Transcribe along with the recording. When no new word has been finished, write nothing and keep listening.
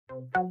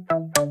By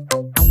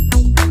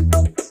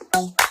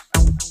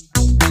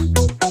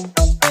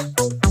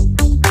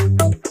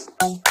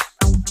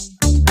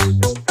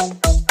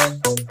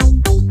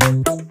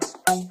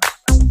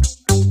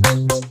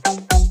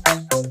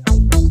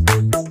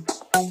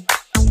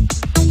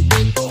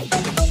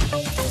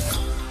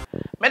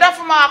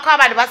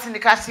the bus in the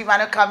cash, see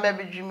man come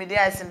baby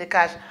media is in the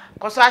cash.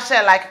 Cause I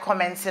share, like,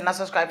 comments, and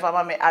subscribe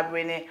for me.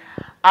 Abrina,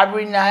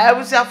 I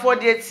will say for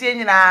the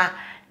seeing na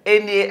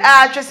any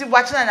Trecey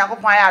watching and I go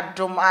my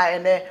dome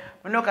and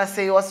we no can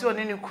say you was on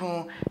any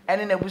crew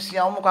and in a bush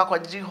young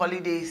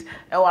holidays.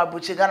 Our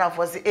butcher Ghana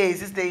for the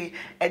this day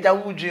at the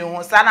wood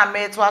dream. Sana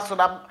made to us so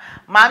that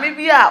Mammy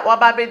be a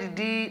wababe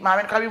di,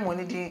 Mammy Kabi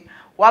Money di,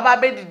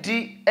 wababe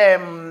di,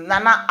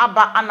 Nana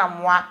Abba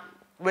Anamoah.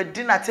 We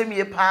didn't tell me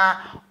a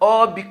pa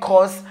all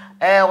because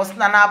was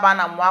Nana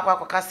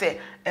Anamoah kwa say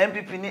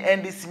MPP ni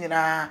NDC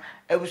na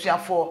ebusia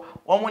for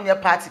one year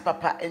party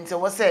papa and so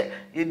was say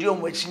you do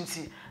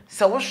mwechinti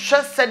so we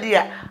just said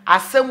there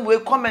asem we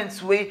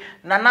comments we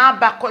Nana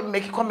Aba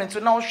make comments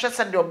we now just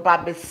said your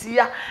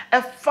babesia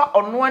efa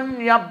ono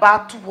ania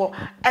ba to ho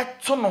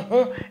eto no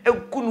ho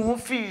egu no ho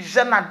fi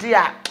jana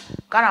dia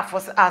kana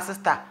for our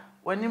sister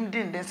when him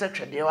din den say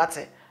twede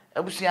wate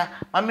abusia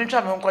ma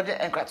mentwa me nkoje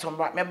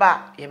enkratomba me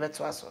ba ye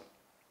beto aso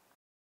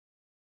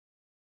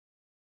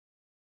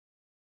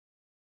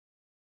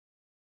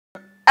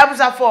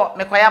ebusa for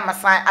me kwaya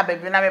masan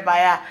ababi na me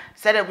baya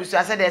said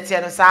ebusa said etie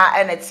no sa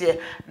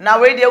enetie na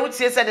we de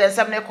wutie said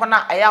ensem ne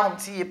kona aya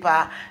homti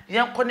yipa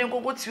yen kone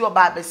ngogoti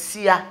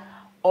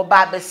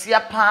oba besia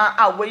pa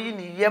a weyi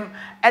ni yem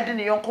ede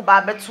ne yonko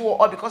ba beto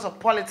or because of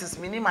politics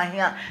minima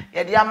here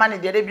ye de amane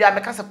de bia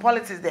because of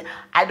politics there.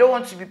 I don't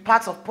want to be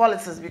part of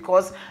politics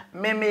because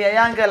me a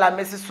young girl a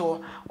messy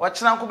so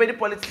wachina nko be di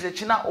politics e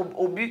china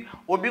obi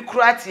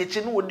kurati e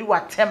china odi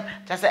watem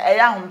just say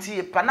eya homti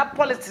ye pa na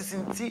politics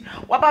nti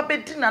waba be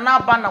di na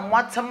aba na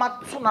mwatema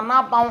to na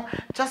aba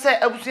just say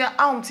abusia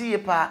ahomti ye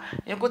pa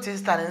yenko ti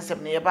sister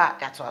nsem ne ye ba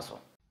yato aso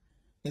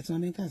yeto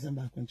me ka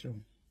zamba control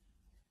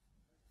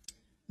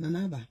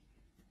Nanaba,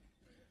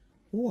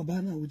 who are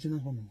banner original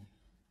home.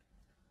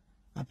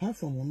 Apart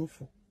from one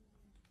of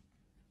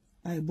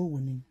I bought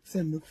winning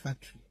same milk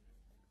factory.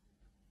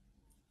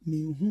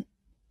 Me who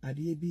at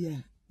the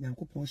ABA,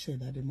 Yankopon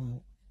shed at the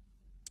mouth.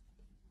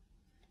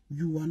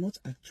 You are not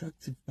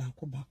attractive,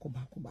 bako.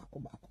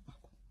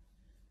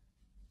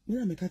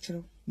 Me make a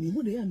child, me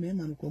who they are men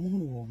and come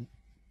home.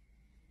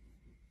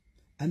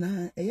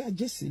 And I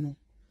just know.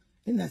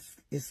 In a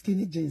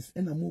skinny jeans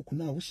and a mook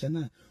now,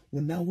 Shana,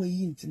 will now weigh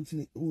in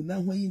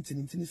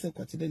Tintini so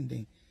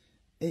quatidende,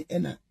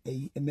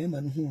 a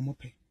man who am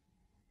up.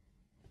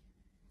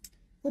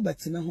 Oh, but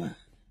Sinawa,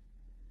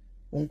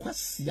 on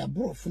quasi a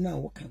bro for now,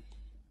 walking.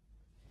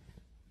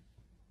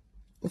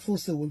 Of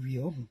course, so will be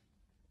all.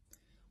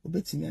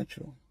 Obey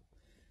natural.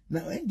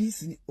 Now, and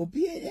this,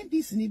 obey, and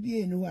this, and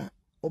be no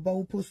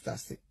about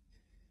posters.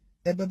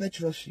 Ever bet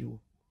rush you.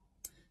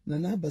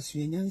 Nana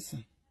Basu answer.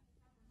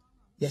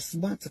 Yes,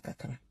 smart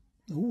kakara.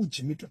 Who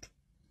Jimmy dot.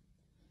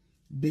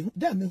 Be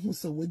that me who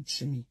so would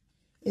Jimmy.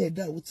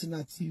 That would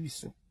not see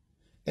so.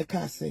 A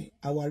car say,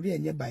 our rear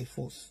near by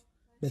force.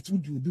 But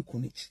would you be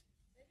connect?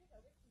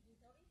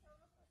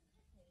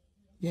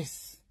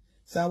 Yes.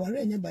 So our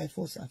rear near by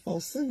force. I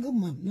found single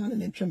man,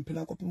 none and tramping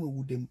up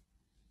with them.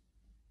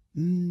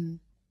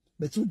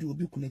 But would you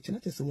be connected?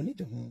 Not as we need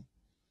to home.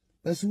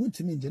 But so would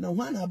to me, no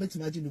one I bet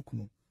imagine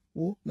you.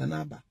 Oh,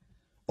 Nanaba.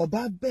 Or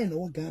bad Ben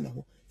or Ghana.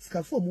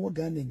 Scaffold more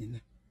Ghana.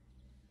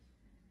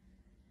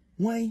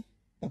 Why,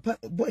 papa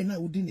boy now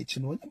within it,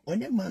 you know, on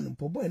your man,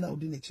 poor boy now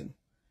within it, you know.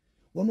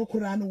 One no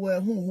Koran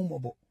where home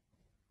about.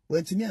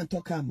 When to me and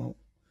talk amount.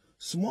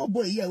 Small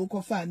boy, yeah, we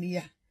call far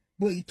near.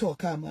 Boy,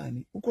 talk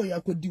amani. Uko ya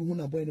could do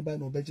one boy by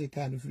no budget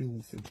kind of free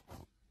with him.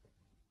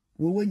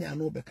 We when ya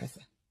know Becassa.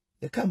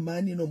 The come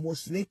money no more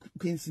slave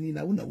queens in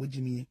a winner with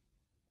Jimmy.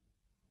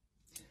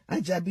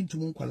 I jabbing to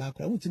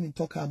Munkalaka, I want to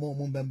talk amount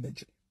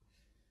Mumbambeje.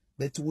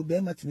 But to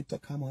be much me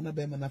talk amount a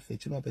bear and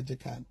fetch no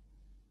budget can.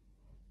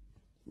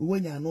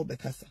 When you know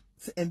Becassa,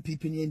 say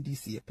MPP and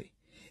DCP.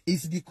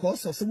 It's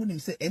because of someone who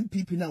say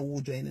MPP now will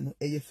join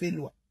a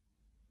failure.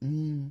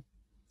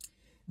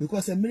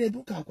 Because a minute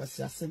book I was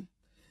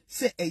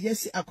say a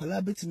yes, I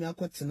collaborate me a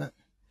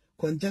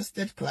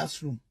congested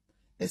classroom.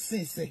 A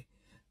say,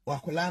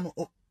 Wacolano,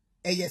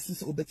 a yes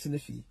is obeying the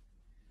fee.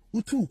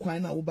 Utu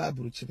quine our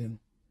Bible children.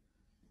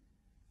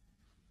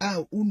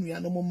 Ah,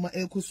 no more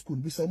echo school,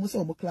 be almost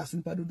all my class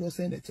in Padudo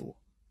Senator.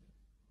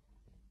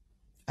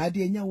 I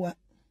didn't what.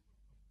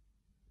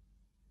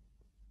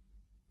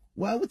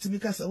 Why would you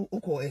because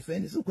Oko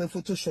FN is okay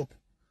Photoshop?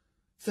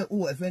 So,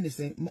 oh, if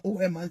anything, oh,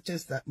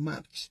 Manchester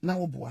match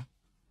now, boy.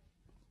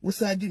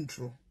 Was I didn't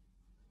throw?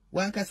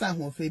 One cassa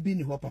won't be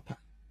ni papa.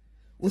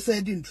 Was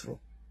I didn't throw?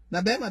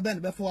 Now, bear my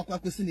band before I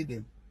could see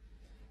them.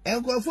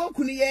 And go for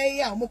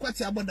Kunia,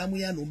 Mokwati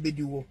Abodamuya no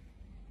beduo.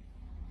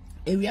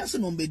 And we also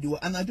no beduo,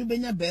 and I do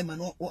Benya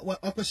Bearman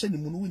or question the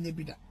Munu in the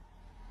bidder.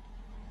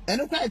 And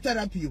no quite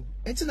therapy you.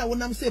 And I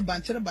want to say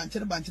bancher,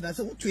 and I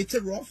said,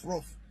 Twitter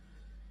rough.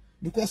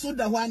 because so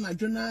da ho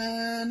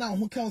anadwona na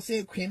ho ka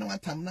say kwen na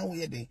watam na wo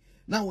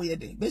ye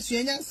den be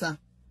suenyansa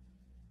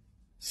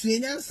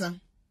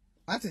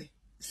ate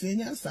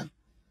suenyansa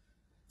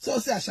so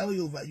say ashawo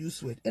you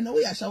overuse word and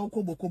we ashawo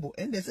kobo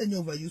and they say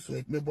you overuse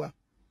word meboa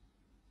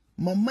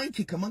mama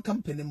ki kama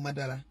company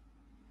madara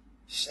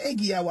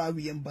shegi ya wa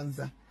wi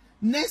mbanza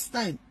next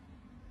time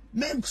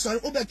mem sorry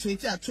obe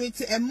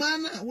 20 a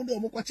man na wo do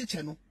omokwa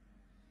cheche no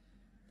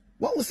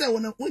what we say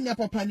wona onya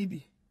papa ni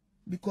bi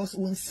because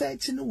when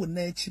search no wo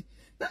na echi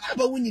na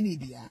aba wunyi ni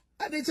bia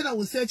ade chi na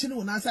wo search no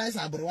wo na size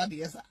abrowa de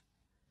yesa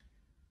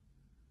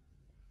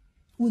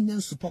wonya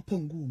nsu papa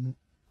ngu mu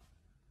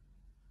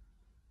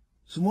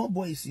small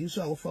boys you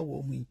so awofa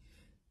wo mu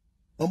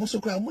almost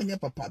so cry omonya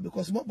papa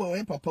because small boy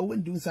when papa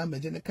when do some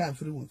meje ne kan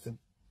free won sem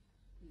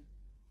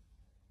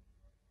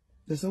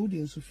the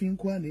saudi nsu fin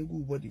kwa na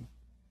egu body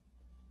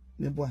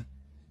ne boa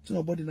so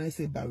nobody na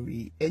say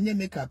barry enye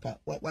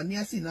makeup wa ne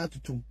asi na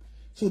atutum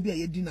so bi a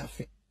ye di na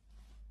fe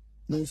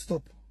non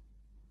stop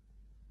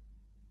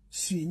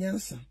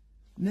suenyansa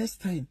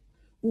next time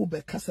wo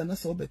be kasa na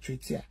so wo be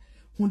treat ya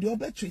hu de wo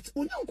be treat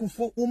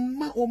onyankofo o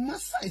ma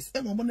size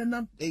e mo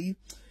na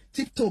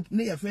tip top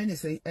ne your friend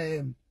is say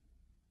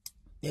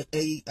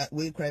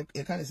we cry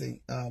you kind of say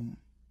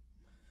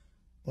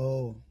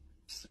oh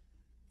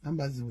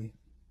ambazi we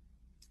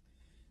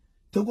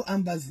togo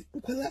ambazi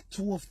ukwela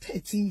 12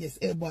 13 years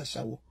ebo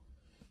ashawo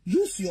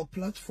use your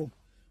platform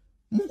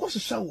mungo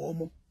shawo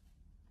omo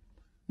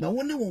na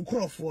wone won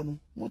krofo no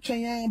mo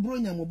twen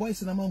bronya mo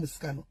boys na ma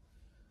musika no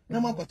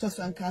na makwato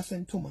sanka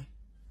asentoma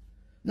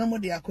na mo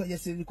de akoye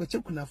seri ko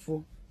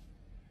chekunafo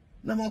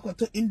na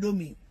makwato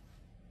indomie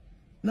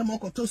na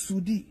makwato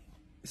sudi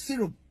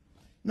syrup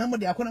na mo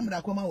de akona mo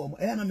akoma wo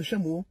e na mehwe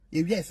mo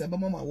ye wi ese ba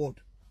mama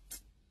award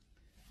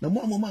na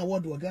mo mama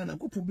award wo Ghana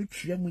kopo bi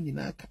twa mu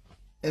nyina aka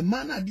e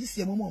ma na this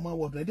year mama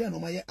award na de na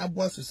ma ye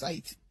aboa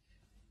society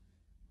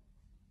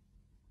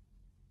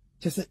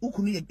chese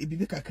ukunu ye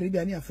bibi kakra bi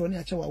ani afro ne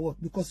achewa award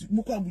because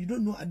mukwa you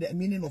don't know the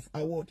meaning of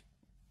award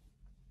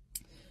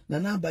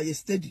na ba ye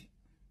steady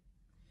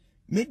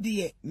me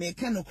de me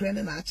ka no kra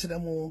na akere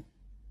mo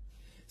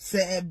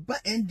se ba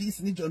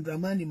ndis ni John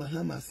Dramani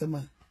Mahama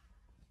sama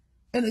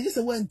and I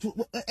just went to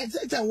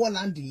a wall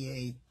and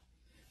ye.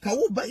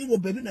 Kawuba, you will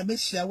be in a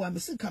meshia, one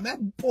missing come a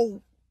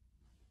bow.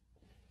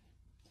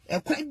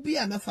 A quite be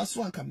an first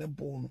one come a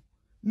bone.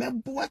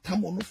 Membo what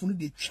time on the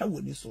de chow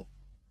so.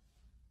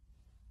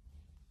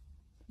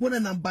 When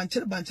an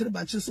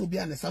bunches will be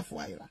an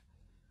sapphire.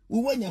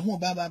 We went your home,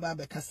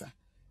 Baba Cassa.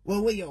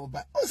 Well, way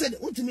over. Oh, said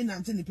ultimate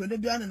Antony, put the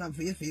beyond and I'm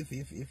fair.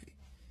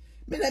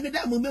 May I be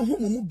down with me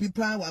whom be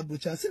power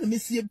butcher, send me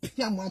see a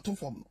piano to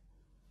form.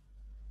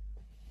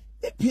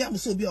 E PM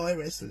so be all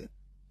wrestling.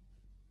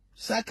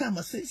 Saka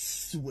ma say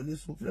when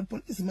is for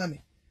police mammy.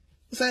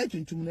 Say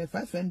to me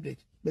 500,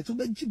 but to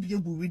be a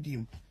good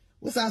redeem.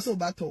 Was also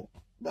battle,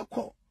 but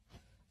call.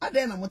 I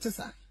then I'm what to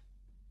say.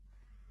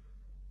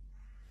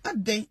 I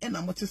then and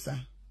I'm what to say.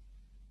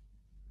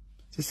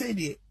 To say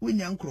the when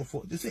young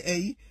Crawford, to say,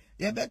 eh,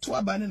 you bet to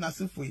abandon us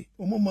if we,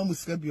 or more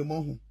mamma's can be a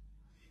mohu.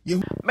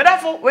 You,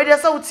 Medafo, where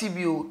there's so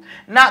TBU.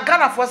 Now,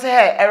 Ghana for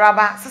say,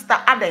 Araba, sister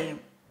Ade.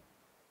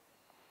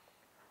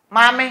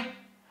 Mommy,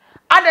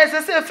 Ade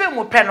say film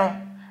wo pe no.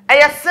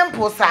 E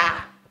simple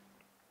sa.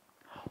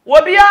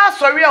 Wo bia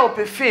sorry a wo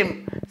pe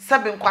film,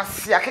 sabe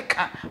nkwase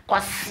akeka,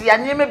 kwase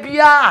anyeme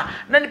bia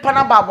na nipa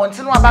na ba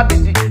abonte no aba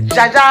bedi.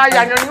 Jaja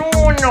ya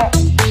nyonyo.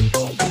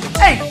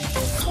 Hey,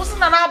 so se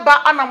na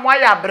ba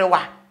Anamoah ya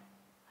brewa.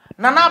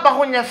 Na ba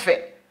ho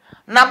nyefe.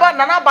 Na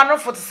ba no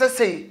foto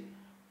sesei.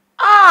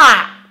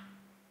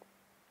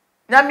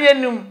 Nyame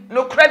enum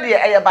no krede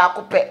eye ba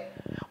akopɛ.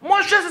 Mo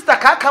hwe sister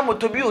kaka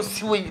motobi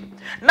osiwe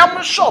na mo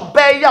hwe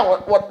ba ya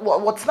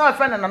what na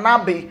friend na na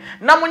be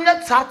na mo nya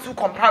tattoo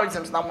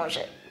comparisons na mo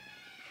hwe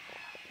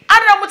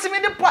ana mo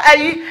timi de po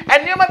ayi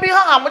enema bi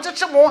ha mo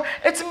cheche mo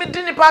etimi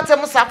di ni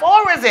patem sa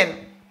for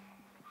reason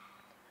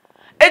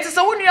it is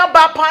a wonu ya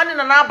ba pa ni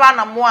na ba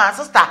na mo a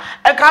sister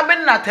e ka be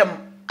na tem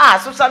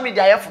social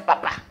media ye for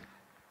papa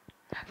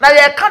na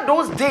ye ka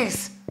those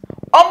days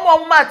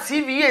omo ma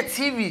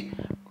TV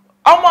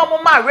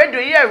omo ma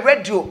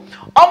radio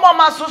omo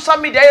ma social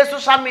media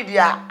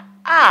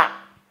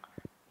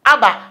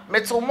aba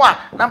meto mo a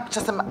na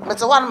chese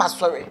meto wan ma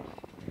sorry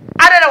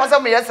ade na wasa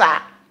me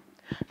yesa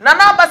na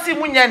aba si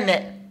mu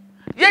nyenne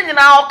ye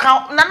nyina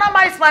oka na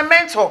ma is my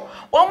mentor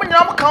o mu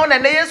nyina mo ka na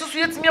yesusu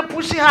yetimi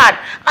push hard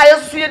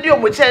yesusu ye di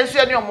omo che yesusu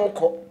ye di omo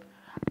ko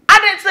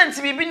ade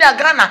ntenti bibi nya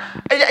Ghana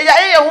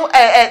ye hu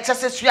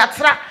chese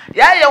suatra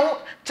ye hu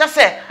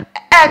chese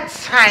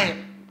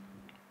time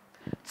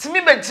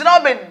Timi be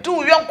jina be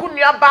do yonku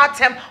nua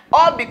batem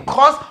all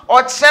because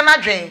or chena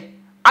dwen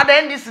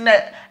ada ndis na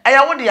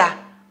eya wo dia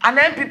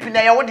ana MPP na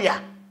eya wo dia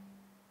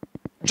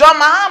John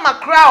Mahama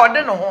kra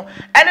ode no ho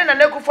ene na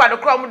nekufu ade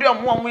kra mu de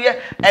omo ye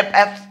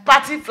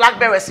party flag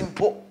bearers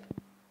impo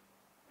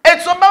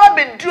eto mama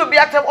be do obi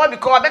atem all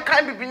because be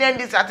kan MPP na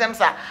ndis atem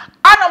sa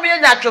ana mo ye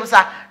nya atwom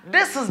sa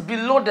this is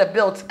below the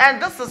belt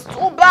and this is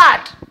too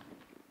bad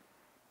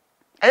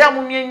eya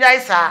mu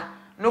nyai sa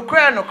no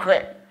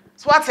kra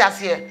So what you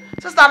say?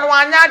 Sister no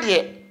anya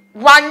de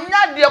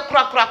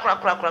kra.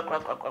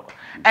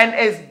 And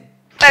it's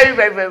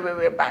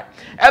very bad.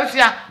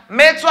 Ebusia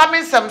me to am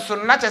nsem so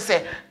na che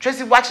say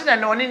Trecey watching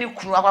na oni ni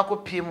kunu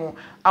akwakọ pie mu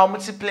a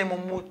multiply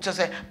mu che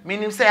say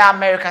meaning say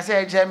America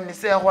say Germany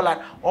say Holland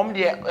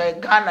de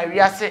Ghana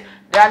wiase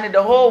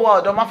the whole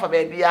world o ma fa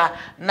ba bia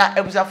na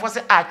ebusia for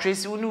say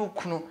Trecey uni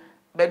kunu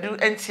bedu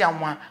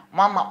entiamwa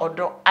mama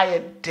odo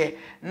ayede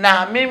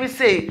na me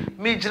say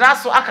me jira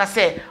so aka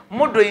say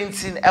modo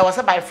yintin e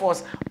was by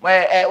force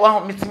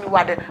one mitimi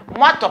wade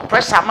moto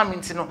pressure ma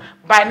mintino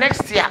by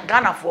next year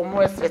Ghana for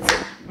more expect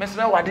me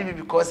so wade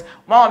because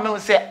mama me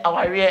say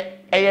aware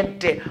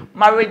ayede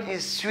marriage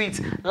is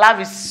sweet, love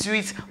is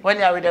sweet when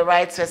you are with the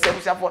right person.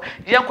 For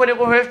you go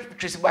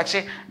Trecey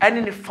Boakye and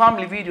in the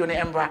family video ne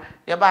embra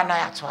ye ba na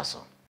ya to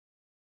aso.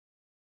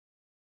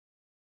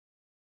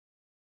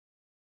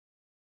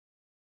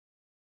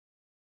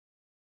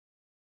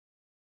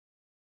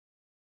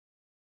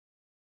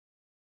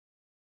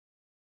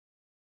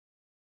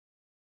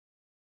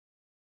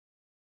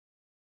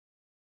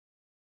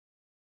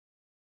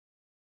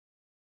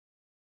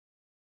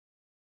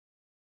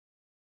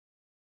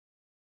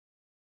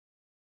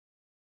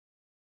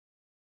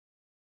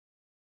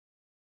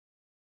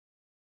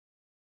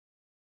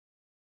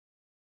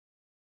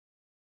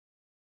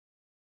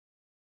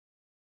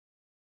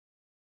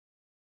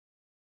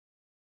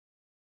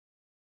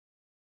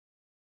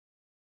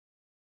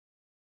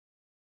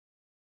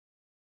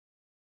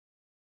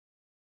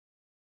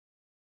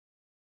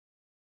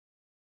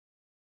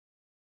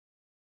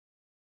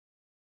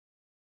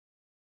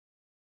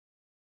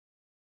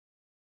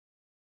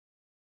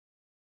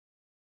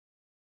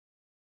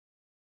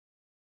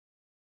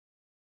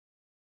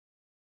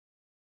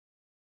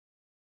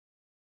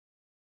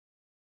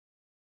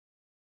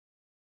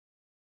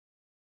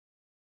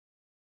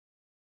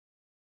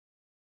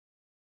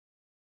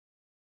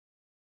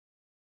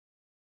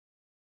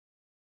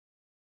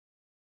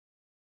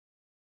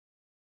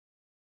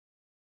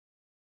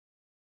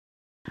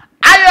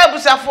 Ayo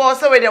busa for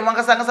say we dem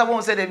wankasa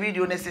won say the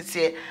video na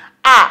sisi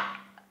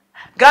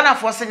Ghana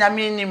for say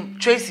nyame nim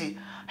Trecey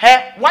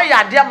why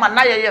ya de ma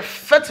na ye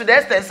fit to the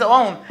extent say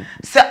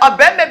say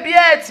obema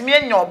bia etimi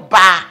enya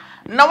oba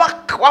na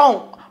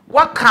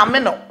wa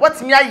come no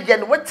what me aye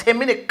no what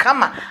temi ne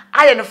kama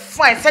aye no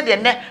fine say de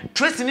ne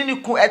Trecey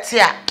ni ku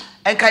etia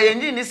enka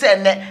yenji ni say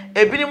ne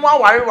ebini mu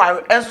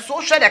aware enso so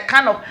hwe the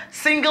kind of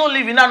single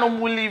living na no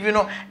mu living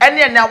no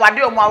ene na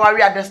wade o mu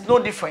aware there's no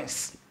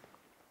difference.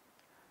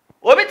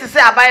 Obi to say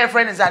abaye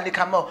friend is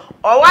Anamoah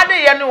or wade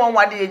ye no one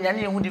wade ye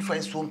nyane hu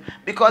difference from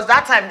because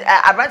that time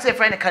abrante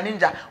friend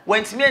Kaninja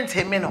went me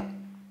ntemi no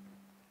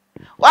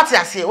what you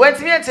say went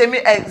me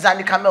ntemi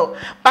Anamoah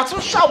but so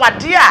sha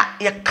wade a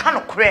ye ka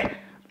no kre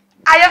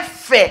aye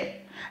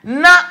fe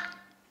na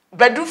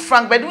bedu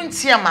frank bedu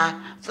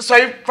ntiama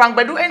sorry frank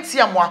bedu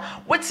ntiamwa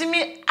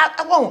wetimi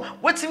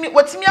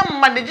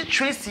manage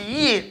Trecey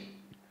ye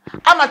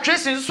ama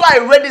Trecey so I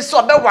ready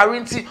so be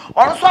warranty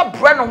on so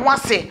bre no ho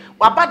ase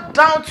waba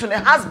down to the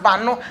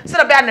husband no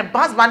say be an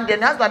husband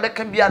the husband be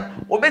can be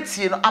an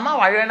obetie no ama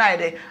ware na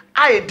ide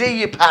aye dey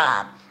ye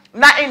pa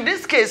na in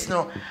this case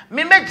no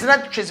me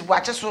gina Trecey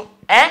Boakye so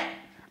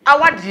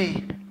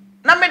awade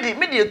na me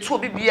dey tu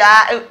obi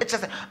bia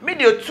me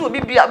dey tu obi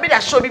bia me dey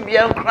show obi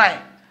bia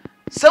cry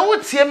se wo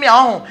tie me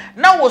ahun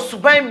na wo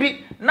suban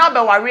bi na be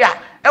ware a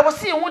e wo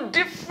see you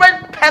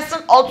different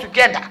person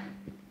altogether.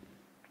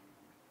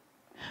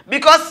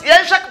 Because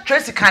yensha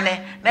Trecey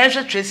kane na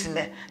yensha Trecey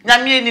ne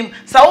nyame enim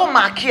sa wo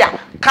markia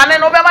kane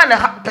no be ma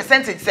na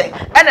percentage say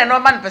and no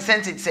man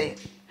percentage say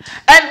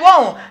and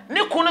won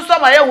ni kunu so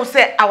ma ye hu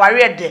say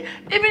aware de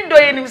even though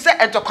enim say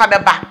entokwa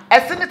beba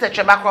esene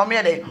tetweba krom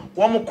ye de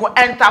wo mu ko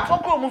enta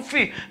fokro mu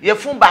free ye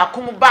fun ba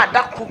kum ba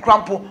da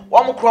krampo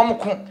wo mu krom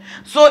ko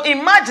so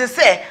imagine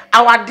say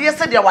awade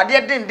say de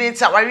awade den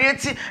ti aware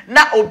ti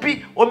na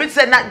obi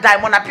say na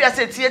diamond appear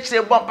say ti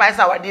ekire bomb price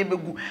awade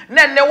begu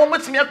na ne wo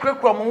mutimi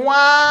akrekrom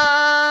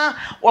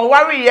wo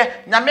worry ye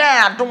nyame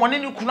adom ne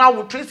ni kunu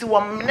awo Trecey wo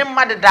ne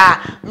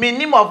madeda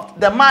meaning of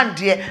the man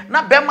there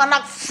na be ma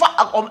na fa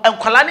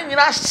enkwala ni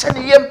nyina hye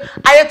ne yem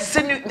ayet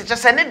se ni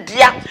chese ne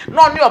dia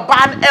na oni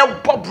oba na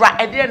bobra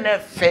ede na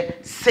fe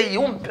say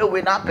you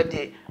mpewe na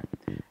apede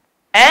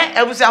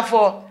ebusia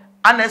for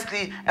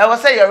honestly I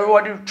was say you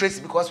rewarded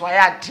Trecey because why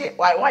ya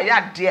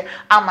dear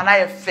ama na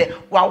ye fe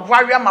wa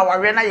ware ma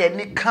ware na ye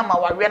ni kama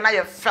ware na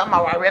ye fe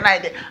ma ware na ye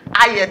de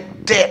aye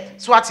de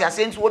so what you are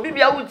saying to obi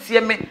bia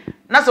wutie me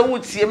na so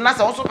wutiem na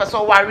so so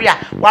person ware a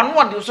one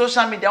on the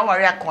social media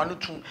ware akon no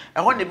tu e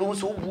ho na be hu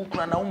so wu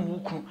kunu na wu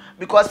kunu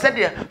because said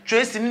the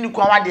Trecey ni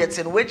kwan wa de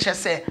ten we che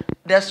say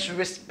there's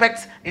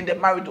respect in the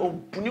marriage of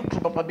buni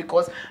kunu papa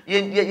because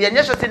ye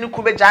nya sho say ni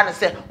kunu be ja na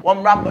say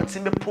won rambo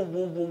tin be po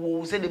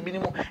wo say the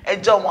minimum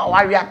eja won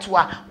ware ato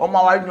a won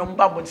ma ware nyom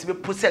ba bo tin be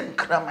po say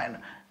nkraman.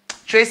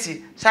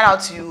 Trecey, shout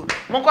out to you.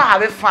 Monko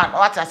have fun.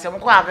 What I say,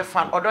 monko have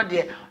fun. Odo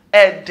de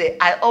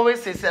I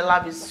always say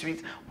love is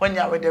sweet when you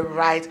are with the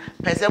right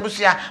person.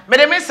 Ebusia, me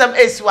dem some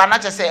esi wa na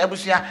che say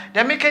ebusia.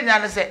 Dem make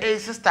nyane say, "Hey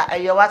sister,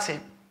 you what?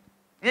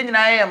 ye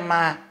nyina ye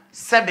ma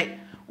sebe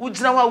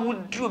ugina wa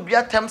wudi obi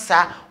atem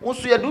sa wo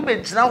so ye do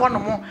be gina ho no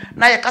mo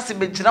na ye kase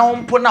be gina ho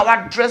mpo na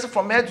wa dress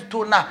from head to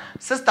toe na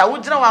sister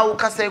ugina wa wo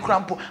kase ekura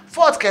mpo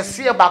fort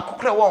kese ye ba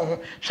kokore wo ho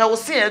hwa wo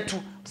se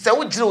etu se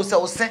wo gina wo se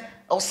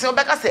wo se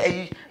obeka se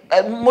ayi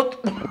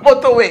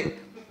motorway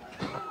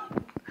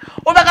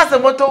obeka se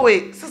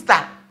motorway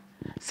sister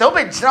se wo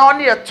be gina ho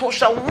ne ye to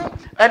hwa wo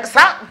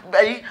sa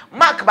ayi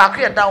mark ba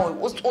ko ye down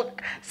wo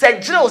se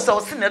gina wo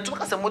se na etu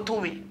kase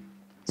motorway.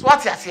 So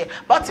what you say?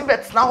 But in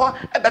bet now,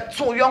 about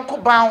 2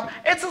 young bound.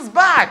 It is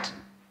bad.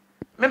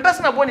 Me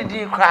person born in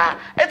the cry.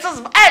 It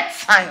is bad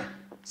time.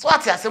 So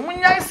what you say?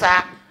 Munya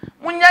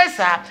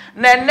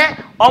nene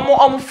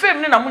omo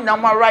fame na munya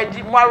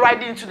more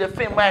riding into the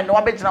fame where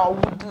no be na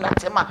wood na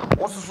tema.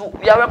 Also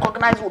we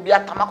recognize will be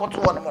atamako to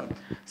one.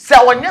 Say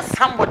when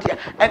somebody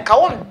and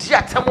ka won di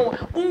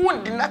atemo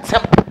won di na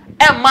tem.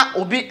 Emma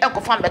obi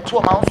enkofa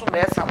beto ma so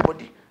me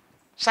somebody.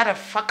 Shut the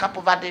fuck up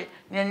over there.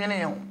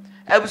 Nyenyenye.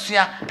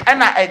 Ebusuya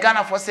ena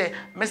Ghana for say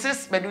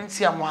Mrs.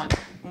 Medunti amwa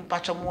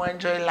mpacho mo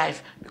enjoy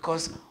life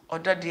because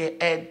other de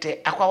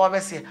ede akwa wa be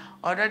say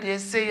other de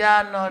say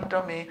ya no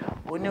do me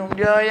oni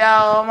umdio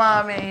ya o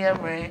ma me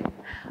yemre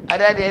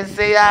other de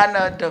say ya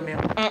no do me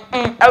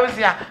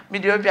ebusuya me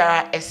de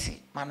obiara esi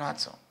manu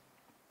ato